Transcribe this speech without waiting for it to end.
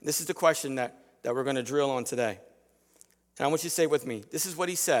This is the question that we're going to drill on today. And I want you to say it with me. This is what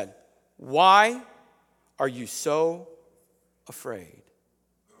he said. Why are you so afraid?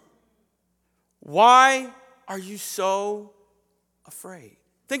 Why are you so afraid?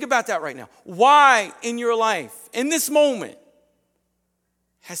 Think about that right now. Why in your life, in this moment,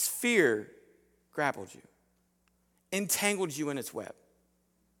 has fear grappled you, entangled you in its web?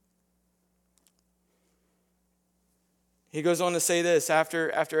 He goes on to say this,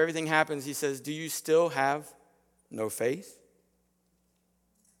 after everything happens, he says, do you still have no faith?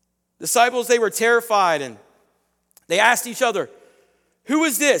 Disciples, they were terrified, and they asked each other, who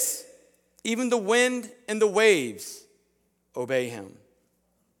is this? Even the wind and the waves obey him.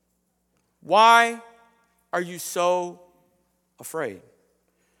 Why are you so afraid?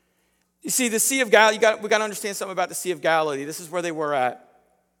 You see, the Sea of Galilee, we got to understand something about the Sea of Galilee. This is where they were at.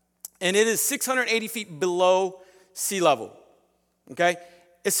 And it is 680 feet below sea level. Okay?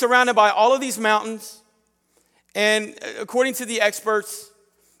 It's surrounded by all of these mountains. And according to the experts,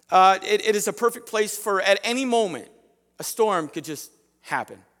 it is a perfect place for, at any moment, a storm could just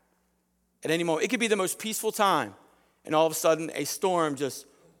happen. At any moment. It could be the most peaceful time. And all of a sudden, a storm just,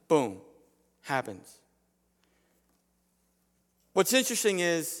 boom, happens. What's interesting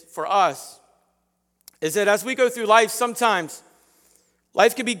is, for us, is that as we go through life, sometimes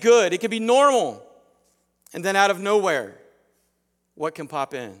life can be good. It can be normal. And then out of nowhere, what can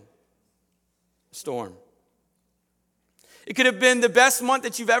pop in? A storm. It could have been the best month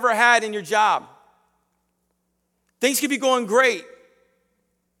that you've ever had in your job. Things could be going great.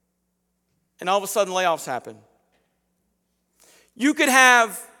 And all of a sudden, layoffs happen. You could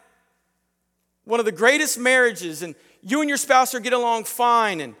have one of the greatest marriages, and you and your spouse are getting along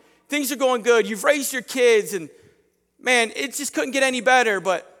fine, and things are going good. You've raised your kids, and man, it just couldn't get any better.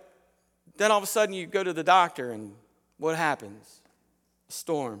 But then all of a sudden, you go to the doctor, and what happens? A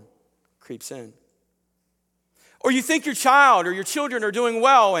storm creeps in. Or you think your child or your children are doing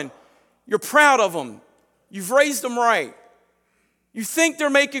well, and you're proud of them. You've raised them right. You think they're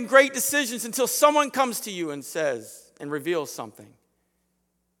making great decisions until someone comes to you and says and reveals something.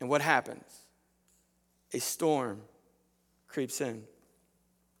 And what happens? A storm creeps in.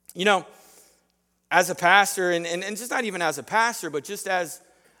 You know, as a pastor, and just not even as a pastor, but just as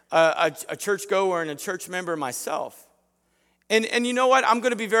a churchgoer and a church member myself. And you know what? I'm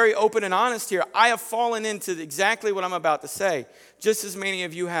going to be very open and honest here. I have fallen into exactly what I'm about to say, just as many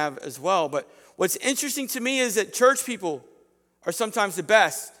of you have as well. But what's interesting to me is that church people are sometimes the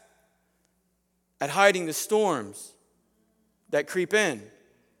best at hiding the storms that creep in.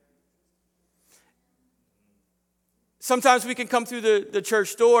 Sometimes we can come through the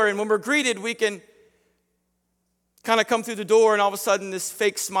church door, and when we're greeted, we can kind of come through the door, and all of a sudden this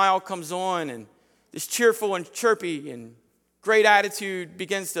fake smile comes on, and this cheerful and chirpy and great attitude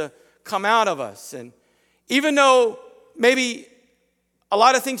begins to come out of us. And even though maybe a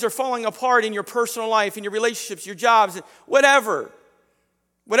lot of things are falling apart in your personal life, in your relationships, your jobs, whatever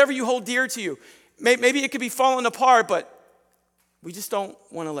you hold dear to you. Maybe it could be falling apart, but we just don't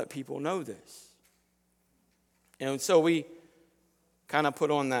want to let people know this. And so we kind of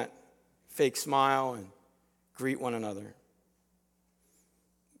put on that fake smile and greet one another.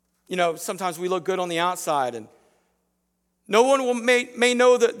 You know, sometimes we look good on the outside, and no one may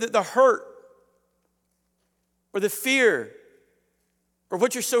know the hurt or the fear or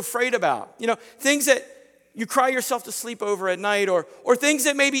what you're so afraid about. You know, things that you cry yourself to sleep over at night, or things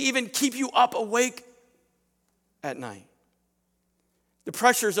that maybe even keep you up awake at night. The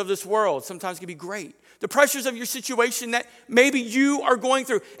pressures of this world sometimes can be great. The pressures of your situation that maybe you are going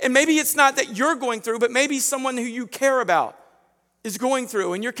through. And maybe it's not that you're going through, but maybe someone who you care about is going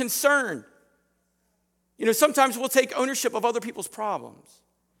through, and you're concerned. You know, sometimes we'll take ownership of other people's problems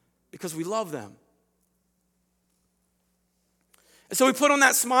because we love them. And so we put on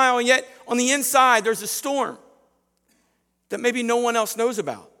that smile, and yet on the inside, there's a storm that maybe no one else knows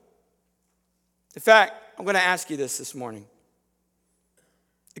about. In fact, I'm going to ask you this morning.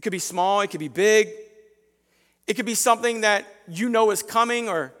 It could be small, it could be big. It could be something that you know is coming,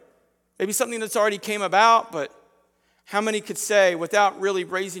 or maybe something that's already came about, but how many could say, without really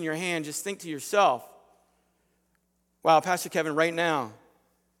raising your hand, just think to yourself, wow, Pastor Kevin, right now,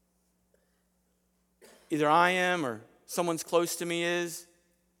 either I am or someone's close to me is,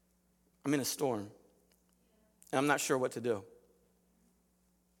 I'm in a storm, and I'm not sure what to do.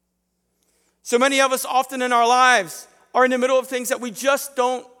 So many of us often in our lives are in the middle of things that we just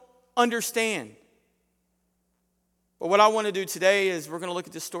don't understand. But what I want to do today is we're going to look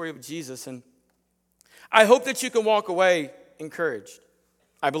at the story of Jesus, and I hope that you can walk away encouraged.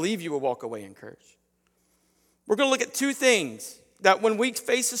 I believe you will walk away encouraged. We're going to look at two things That when we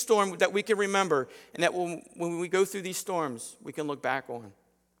face a storm, that we can remember, and that when we go through these storms, we can look back on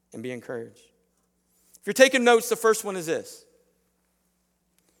and be encouraged. If you're taking notes, the first one is this.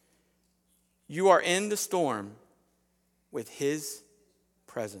 You are in the storm with his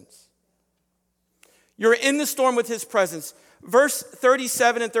presence. You're in the storm with his presence. Verse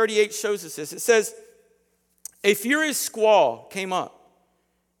 37 and 38 shows us this. It says, a furious squall came up,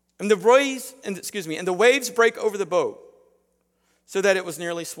 and the waves break over the boat, so that it was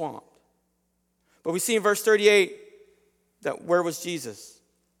nearly swamped. But we see in verse 38 that where was Jesus?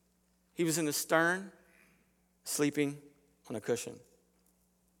 He was in the stern, sleeping on a cushion.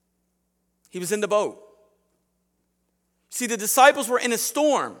 He was in the boat. See, the disciples were in a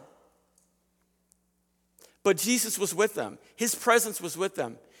storm, but Jesus was with them. His presence was with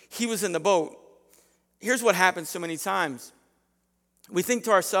them. He was in the boat. Here's what happens so many times. We think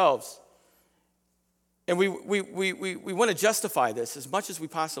to ourselves, and we want to justify this as much as we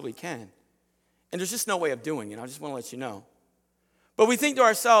possibly can. And there's just no way of doing it. I just want to let you know. But we think to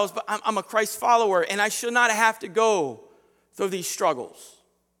ourselves, but I'm a Christ follower, and I should not have to go through these struggles.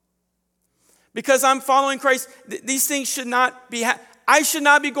 Because I'm following Christ, these things should not be I should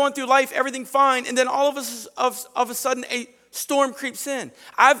not be going through life, everything fine, and then all of a sudden a storm creeps in.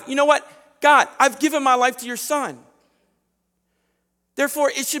 You know what? God, I've given my life to your son. Therefore,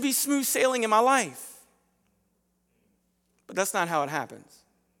 it should be smooth sailing in my life. But that's not how it happens.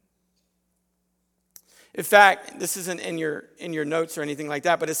 In fact, this isn't in your notes or anything like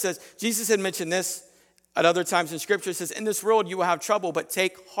that, but it says, Jesus had mentioned this at other times in Scripture. It says, in this world you will have trouble, but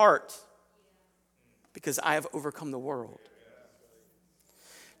take heart, because I have overcome the world.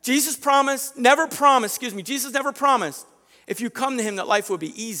 Jesus never promised if you come to him that life would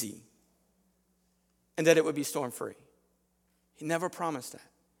be easy and that it would be storm-free. He never promised that.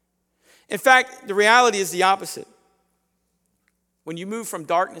 In fact, the reality is the opposite. When you move from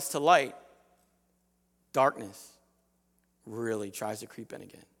darkness to light, darkness really tries to creep in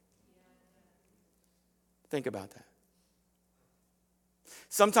again. Think about that.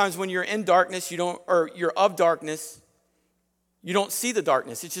 Sometimes when you're in darkness, you're of darkness, you don't see the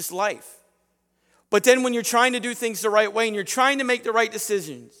darkness. It's just life. But then when you're trying to do things the right way and you're trying to make the right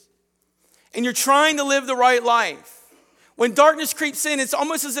decisions and you're trying to live the right life, when darkness creeps in, it's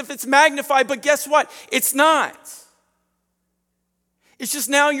almost as if it's magnified, but guess what? It's not. It's just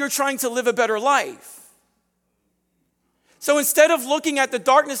now you're trying to live a better life. So instead of looking at the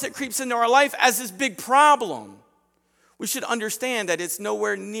darkness that creeps into our life as this big problem, we should understand that it's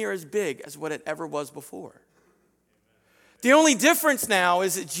nowhere near as big as what it ever was before. The only difference now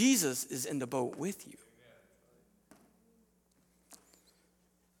is that Jesus is in the boat with you.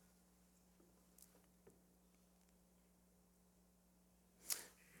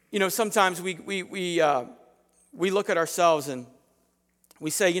 You know, sometimes we look at ourselves and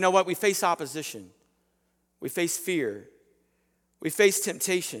we say, you know what, we face opposition. We face fear. We face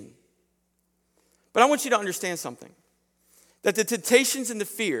temptation. But I want you to understand something. That the temptations and the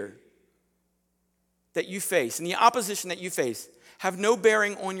fear that you face and the opposition that you face have no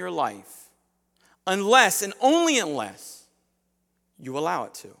bearing on your life unless and only unless you allow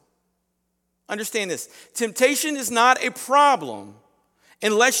it to. Understand this. Temptation is not a problem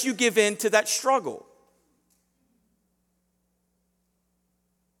unless you give in to that struggle.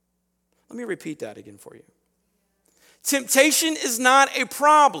 Let me repeat that again for you. Temptation is not a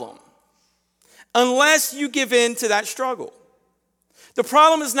problem unless you give in to that struggle. The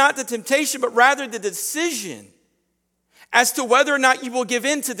problem is not the temptation, but rather the decision as to whether or not you will give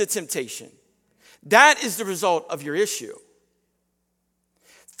in to the temptation. That is the result of your issue.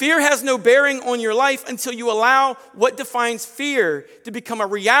 Fear has no bearing on your life until you allow what defines fear to become a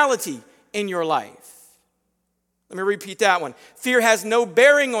reality in your life. Let me repeat that one. Fear has no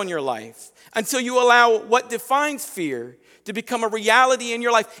bearing on your life until you allow what defines fear to become a reality in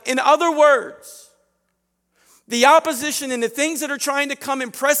your life. In other words, the opposition and the things that are trying to come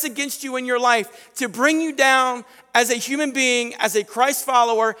and press against you in your life to bring you down as a human being, as a Christ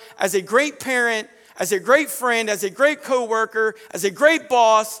follower, as a great parent, as a great friend, as a great coworker, as a great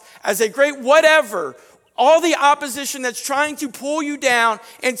boss, as a great whatever, all the opposition that's trying to pull you down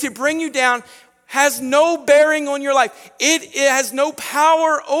and to bring you down has no bearing on your life. It has no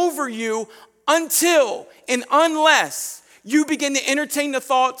power over you until and unless you begin to entertain the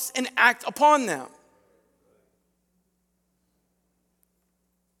thoughts and act upon them.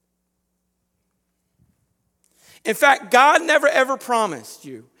 In fact, God never ever promised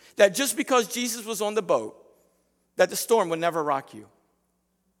you that just because Jesus was on the boat, that the storm would never rock you.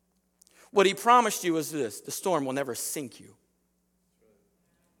 What he promised you is this: the storm will never sink you.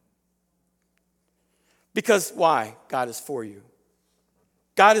 Because why? God is for you.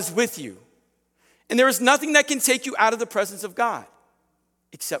 God is with you. And there is nothing that can take you out of the presence of God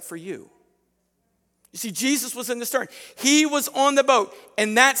except for you. You see, Jesus was in the stern. He was on the boat,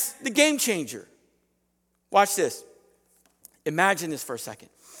 and that's the game changer. Watch this. Imagine this for a second.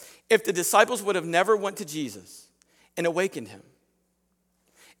 If the disciples would have never went to Jesus and awakened him,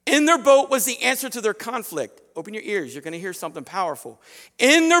 in their boat was the answer to their conflict. Open your ears, you're going to hear something powerful.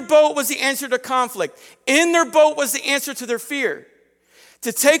 In their boat was the answer to conflict. In their boat was the answer to their fear.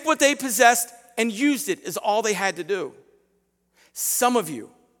 To take what they possessed and used it is all they had to do. Some of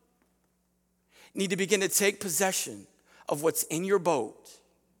you need to begin to take possession of what's in your boat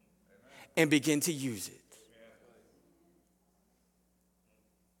and begin to use it.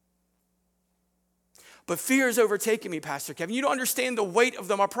 But fear is overtaking me, Pastor Kevin. You don't understand the weight of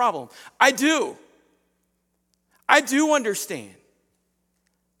my problem. I do. I do understand.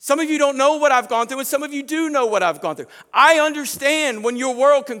 Some of you don't know what I've gone through, and some of you do know what I've gone through. I understand when your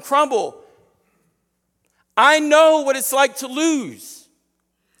world can crumble. I know what it's like to lose.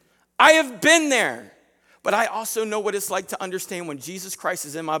 I have been there. But I also know what it's like to understand when Jesus Christ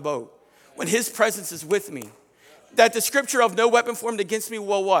is in my boat, when his presence is with me, that the scripture of no weapon formed against me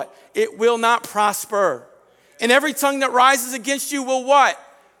will what? It will not prosper. And every tongue that rises against you will what?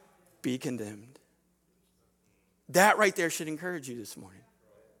 Be condemned. That right there should encourage you this morning.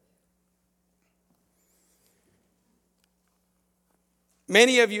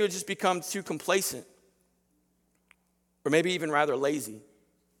 Many of you have just become too complacent, or maybe even rather lazy,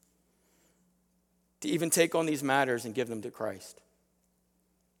 to even take on these matters and give them to Christ.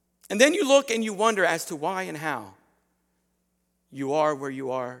 And then you look and you wonder as to why and how you are where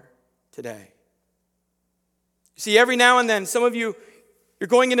you are today. See, every now and then, some of you, you're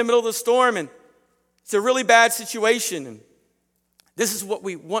going in the middle of the storm and it's a really bad situation. And this is what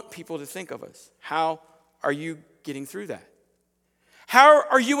we want people to think of us. How are you getting through that? How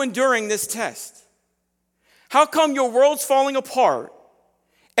are you enduring this test? How come your world's falling apart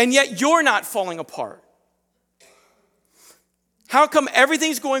and yet you're not falling apart? How come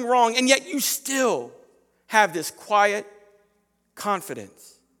everything's going wrong and yet you still have this quiet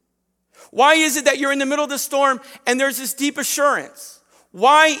confidence? Why is it that you're in the middle of the storm and there's this deep assurance?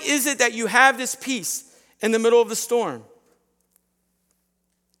 Why is it that you have this peace in the middle of the storm?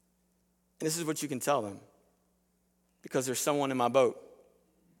 And this is what you can tell them. Because there's someone in my boat.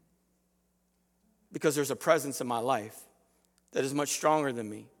 Because there's a presence in my life that is much stronger than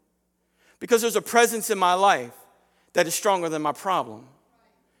me. Because there's a presence in my life that is stronger than my problem.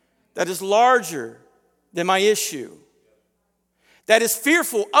 That is larger than my issue. That is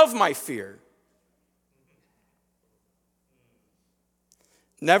fearful of my fear.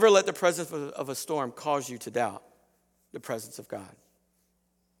 Never let the presence of a storm cause you to doubt the presence of God.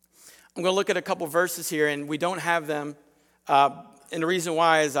 I'm going to look at a couple verses here, and we don't have them. And the reason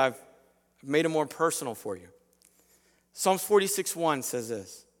why is I've made them more personal for you. Psalms 46:1 says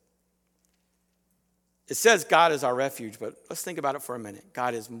this. It says God is our refuge, but let's think about it for a minute.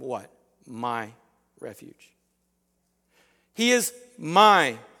 God is what? My refuge. He is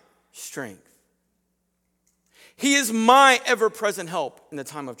my strength. He is my ever-present help in the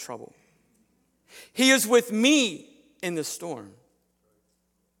time of trouble. He is with me in the storm.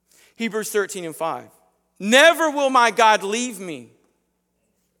 Hebrews 13:5. Never will my God leave me.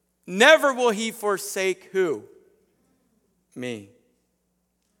 Never will he forsake who? Me.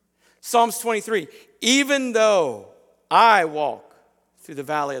 Psalms 23. Even though I walk through the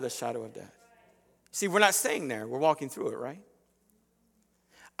valley of the shadow of death. See, we're not staying there. We're walking through it, right?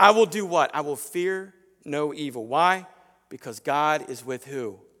 I will do what? I will fear no evil. Why? Because God is with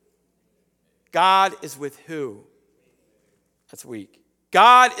who? God is with who? That's weak.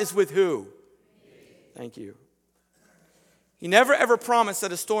 God is with who? Thank you. He never ever promised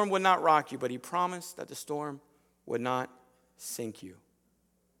that a storm would not rock you, but he promised that the storm would not sink you.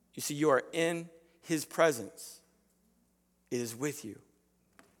 You see, you are in his presence. It is with you.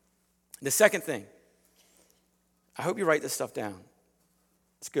 The second thing, I hope you write this stuff down.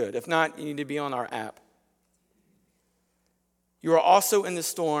 It's good. If not, you need to be on our app. You are also in the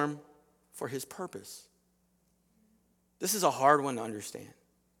storm for his purpose. This is a hard one to understand.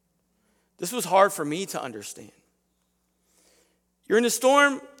 This was hard for me to understand. You're in the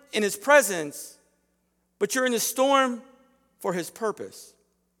storm in his presence, but you're in the storm for his purpose.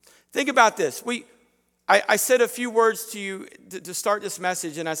 Think about this. I said a few words to you to start this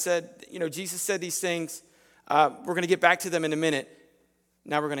message, and I said, Jesus said these things. We're going to get back to them in a minute.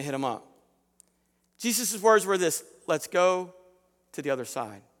 Now we're going to hit them up. Jesus' words were this: let's go to the other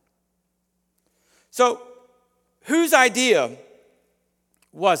side. So, whose idea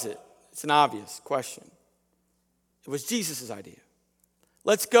was it? It's an obvious question. It was Jesus' idea.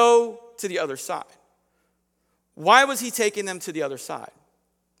 Let's go to the other side. Why was he taking them to the other side?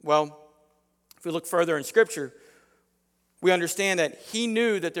 Well, if we look further in Scripture, we understand that he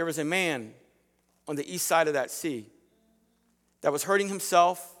knew that there was a man on the east side of that sea that was hurting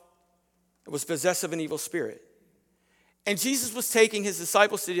himself, that was possessed of an evil spirit. And Jesus was taking his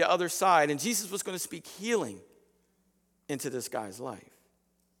disciples to the other side, and Jesus was going to speak healing into this guy's life.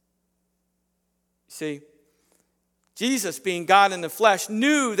 See, Jesus, being God in the flesh,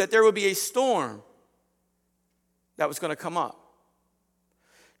 knew that there would be a storm that was going to come up.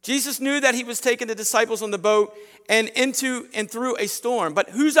 Jesus knew that he was taking the disciples on the boat and into and through a storm. But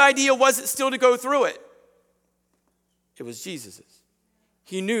whose idea was it still to go through it? It was Jesus's.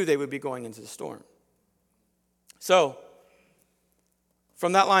 He knew they would be going into the storm. So,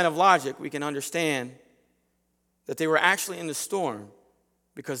 from that line of logic, we can understand that they were actually in the storm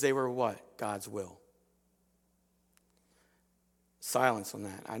because they were what? God's will. Silence on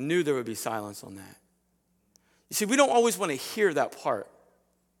that. I knew there would be silence on that. You see, we don't always want to hear that part.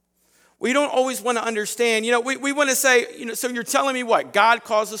 We don't always want to understand. We want to say, so you're telling me what? God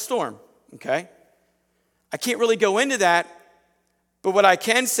caused a storm. Okay. I can't really go into that. But what I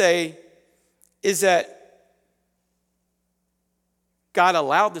can say is that God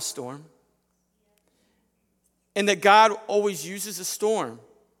allowed the storm. And that God always uses a storm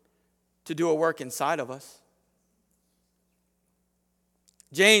to do a work inside of us.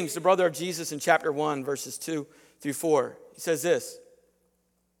 James, the brother of Jesus, in chapter 1, verses 2 through 4, he says this: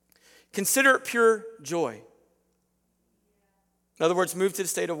 consider it pure joy. In other words, move to the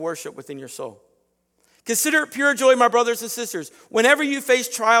state of worship within your soul. Consider it pure joy, my brothers and sisters, whenever you face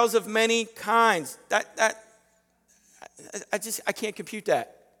trials of many kinds. I can't compute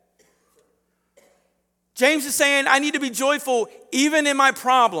that. James is saying, I need to be joyful even in my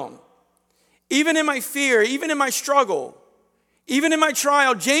problem, even in my fear, even in my struggle, even in my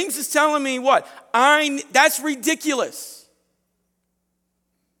trial. James is telling me what? That's ridiculous.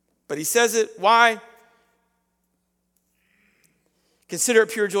 But he says it, why? Consider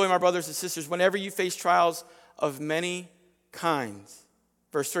it pure joy, my brothers and sisters, whenever you face trials of many kinds.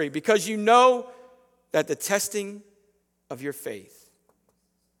 Verse 3, because you know that the testing of your faith.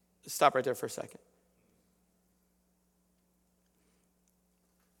 Let's stop right there for a second.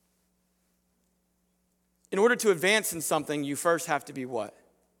 In order to advance in something, you first have to be what?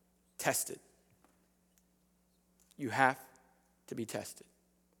 Tested. You have to be tested.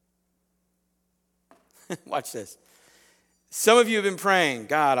 Watch this. Some of you have been praying,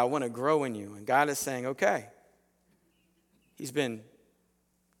 God, I want to grow in you. And God is saying, okay. He's been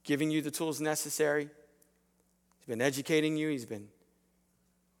giving you the tools necessary. He's been educating you. He's been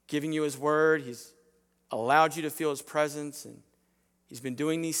giving you his word. He's allowed you to feel his presence. And he's been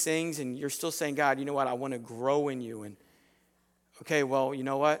doing these things. And you're still saying, God, you know what? I want to grow in you. And okay, well, you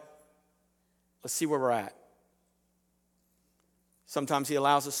know what? Let's see where we're at. Sometimes he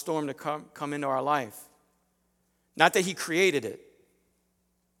allows a storm to come into our life. Not that he created it.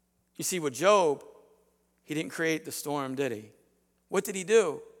 You see, with Job, he didn't create the storm, did he? What did he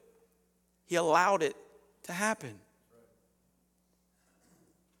do? He allowed it to happen.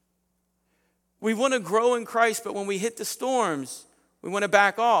 We want to grow in Christ, but when we hit the storms, we want to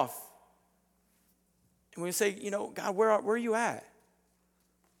back off. And we say, God, where are you at?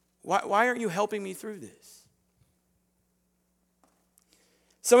 Why aren't you helping me through this?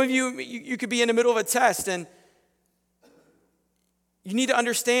 Some of you could be in the middle of a test, and you need to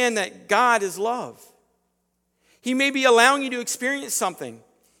understand that God is love. He may be allowing you to experience something,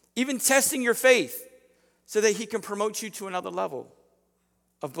 even testing your faith, so that he can promote you to another level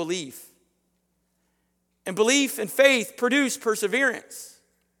of belief. And belief and faith produce perseverance,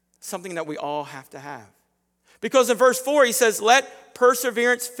 something that we all have to have. Because in verse 4, he says, let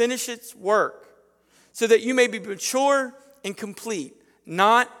perseverance finish its work, so that you may be mature and complete,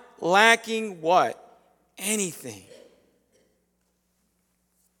 not lacking what? Anything.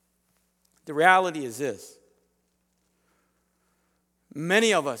 The reality is this.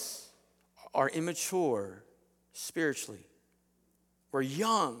 Many of us are immature spiritually. We're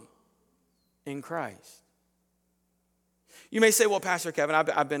young in Christ. You may say, well, Pastor Kevin,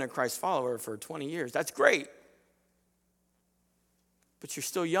 I've been a Christ follower for 20 years. That's great. But you're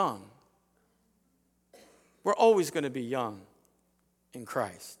still young. We're always going to be young in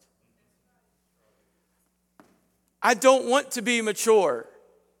Christ. I don't want to be mature.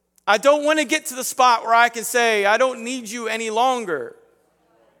 I don't want to get to the spot where I can say, I don't need you any longer.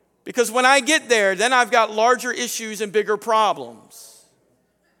 Because when I get there, then I've got larger issues and bigger problems.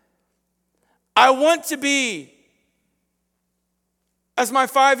 I want to be, as my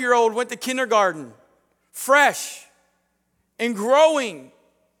 5-year-old went to kindergarten, fresh and growing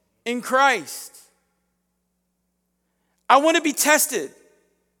in Christ. I want to be tested.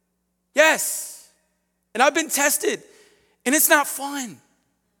 Yes. And I've been tested, and it's not fun.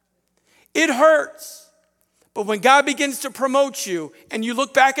 It hurts. But when God begins to promote you and you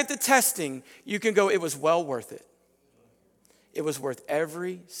look back at the testing, you can go, it was well worth it. It was worth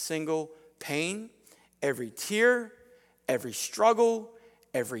every single pain, every tear, every struggle,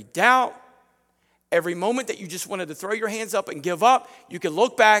 every doubt, every moment that you just wanted to throw your hands up and give up. You can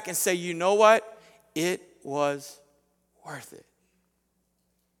look back and say, you know what? It was worth it.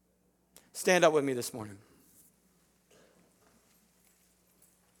 Stand up with me this morning.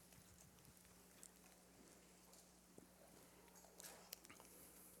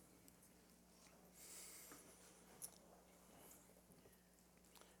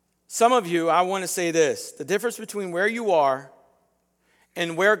 Some of you, I want to say this. The difference between where you are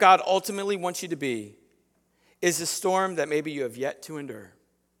and where God ultimately wants you to be is a storm that maybe you have yet to endure.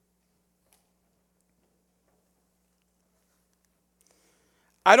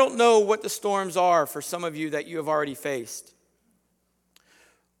 I don't know what the storms are for some of you that you have already faced.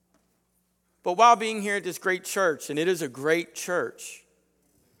 But while being here at this great church, and it is a great church,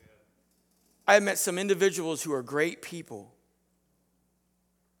 I have met some individuals who are great people.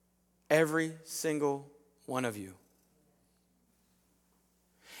 Every single one of you.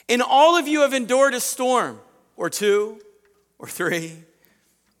 And all of you have endured a storm, or 2, or 3,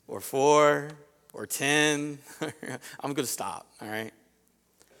 or 4, or 10. I'm going to stop, all right?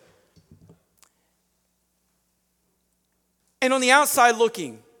 And on the outside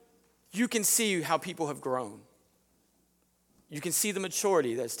looking, you can see how people have grown. You can see the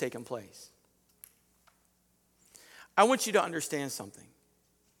maturity that's taken place. I want you to understand something.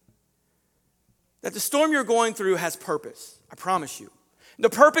 That the storm you're going through has purpose. I promise you. The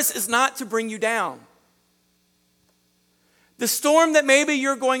purpose is not to bring you down. The storm that maybe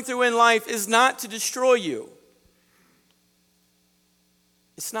you're going through in life is not to destroy you.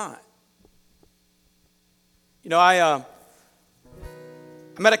 It's not. You know, I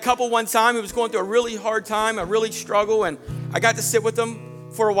met a couple one time who was going through a really hard time, a really struggle, and I got to sit with them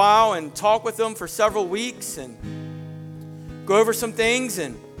for a while and talk with them for several weeks and go over some things.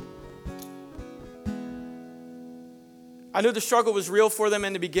 And I knew the struggle was real for them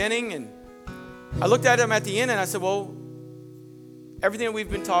in the beginning, and I looked at them at the end and I said, well, everything that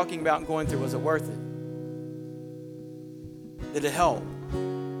we've been talking about and going through, was it worth it? Did it help?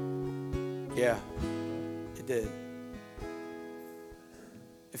 Yeah, it did.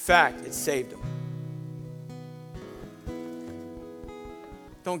 In fact, it saved them.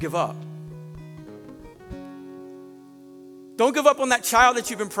 Don't give up. Don't give up on that child that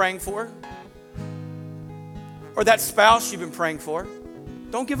you've been praying for. Or that spouse you've been praying for.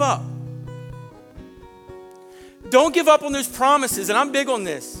 Don't give up. Don't give up on those promises, and I'm big on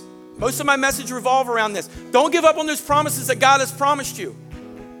this. Most of my message revolve around this. Don't give up on those promises that God has promised you.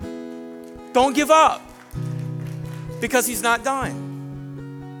 Don't give up, because He's not done.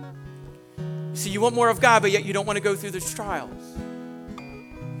 You see, you want more of God, but yet you don't want to go through those trials.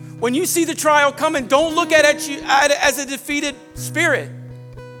 When you see the trial coming, don't look at it as a defeated spirit.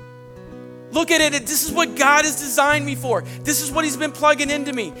 Look at it. This is what God has designed me for. This is what He's been plugging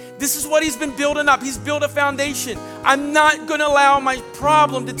into me. This is what He's been building up. He's built a foundation. I'm not going to allow my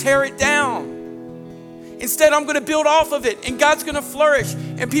problem to tear it down. Instead, I'm going to build off of it, and God's going to flourish,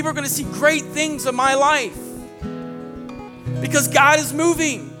 and people are going to see great things in my life. Because God is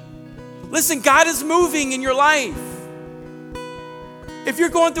moving. Listen, God is moving in your life. If you're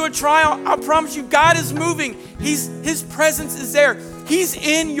going through a trial, I promise you, God is moving. His presence is there. He's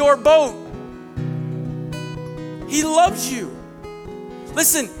in your boat. He loves you.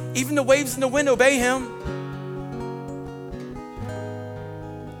 Listen, even the waves in the wind obey Him.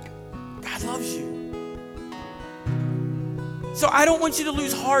 God loves you. So I don't want you to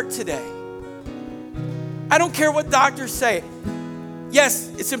lose heart today. I don't care what doctors say. Yes,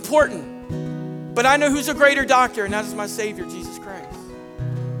 it's important. But I know who's a greater doctor, and that is my Savior, Jesus Christ.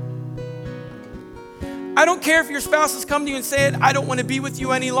 I don't care if your spouse has come to you and said, I don't want to be with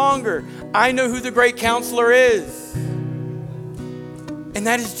you any longer. I know who the great counselor is. And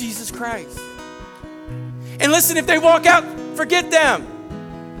that is Jesus Christ. And listen, if they walk out, forget them.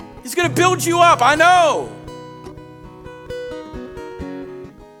 He's going to build you up, I know.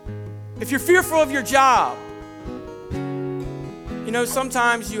 If you're fearful of your job, you know,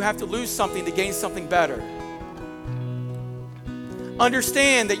 sometimes you have to lose something to gain something better.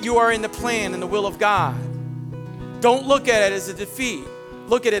 Understand that you are in the plan and the will of God. Don't look at it as a defeat.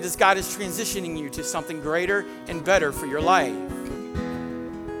 Look at it as God is transitioning you to something greater and better for your life.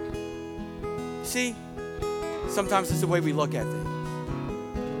 See, sometimes it's the way we look at things.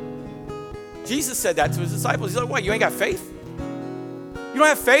 Jesus said that to his disciples. He's like, what, you ain't got faith? You don't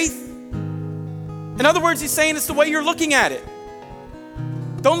have faith? In other words, he's saying it's the way you're looking at it.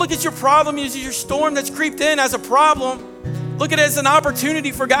 Don't look at your problem as your storm that's creeped in as a problem. Look at it as an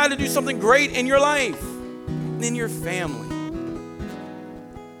opportunity for God to do something great in your life and in your family.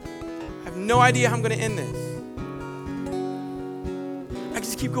 I have no idea how I'm going to end this. I can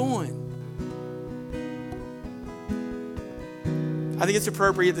just keep going. I think it's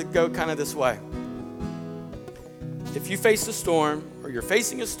appropriate to go kind of this way. If you face a storm, or you're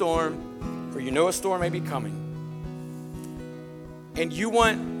facing a storm, or you know a storm may be coming, and you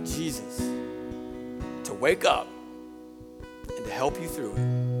want Jesus to wake up and to help you through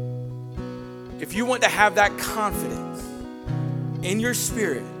it, if you want to have that confidence in your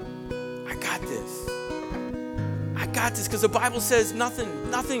spirit, I got this. I got this, because the Bible says nothing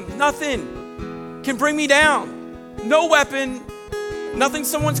can bring me down. No weapon, nothing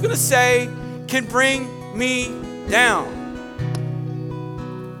someone's going to say can bring me down.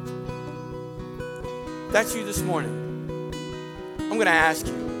 That's you this morning. I'm going to ask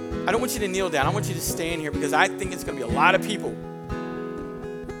you. I don't want you to kneel down. I want you to stand here, because I think it's going to be a lot of people.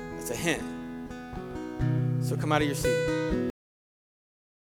 That's a hint. So come out of your seat.